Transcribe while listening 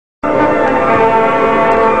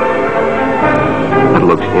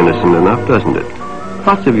enough, doesn't it?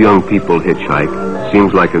 Lots of young people hitchhike.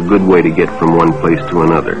 Seems like a good way to get from one place to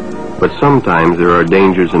another. But sometimes there are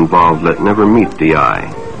dangers involved that never meet the eye.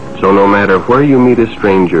 So no matter where you meet a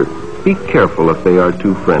stranger, be careful if they are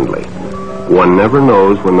too friendly. One never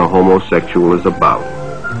knows when the homosexual is about.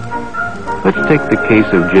 Let's take the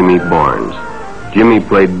case of Jimmy Barnes. Jimmy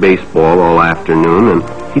played baseball all afternoon,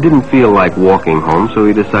 and he didn't feel like walking home, so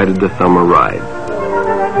he decided to thumb a ride.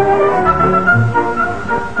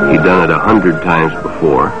 He'd done it 100 times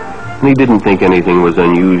before, and he didn't think anything was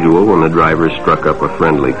unusual when the driver struck up a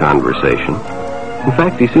friendly conversation. In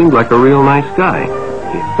fact, he seemed like a real nice guy.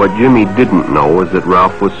 What Jimmy didn't know was that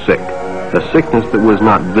Ralph was sick, a sickness that was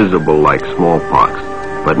not visible like smallpox,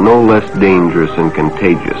 but no less dangerous and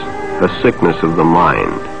contagious, a sickness of the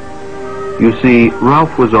mind. You see,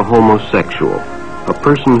 Ralph was a homosexual, a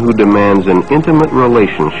person who demands an intimate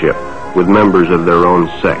relationship with members of their own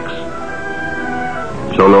sex.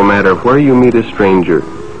 So no matter where you meet a stranger,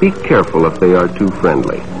 be careful if they are too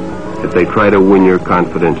friendly, if they try to win your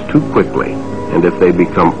confidence too quickly, and if they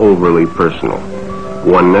become overly personal.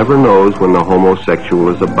 One never knows when the homosexual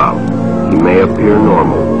is about. He may appear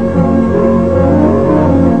normal,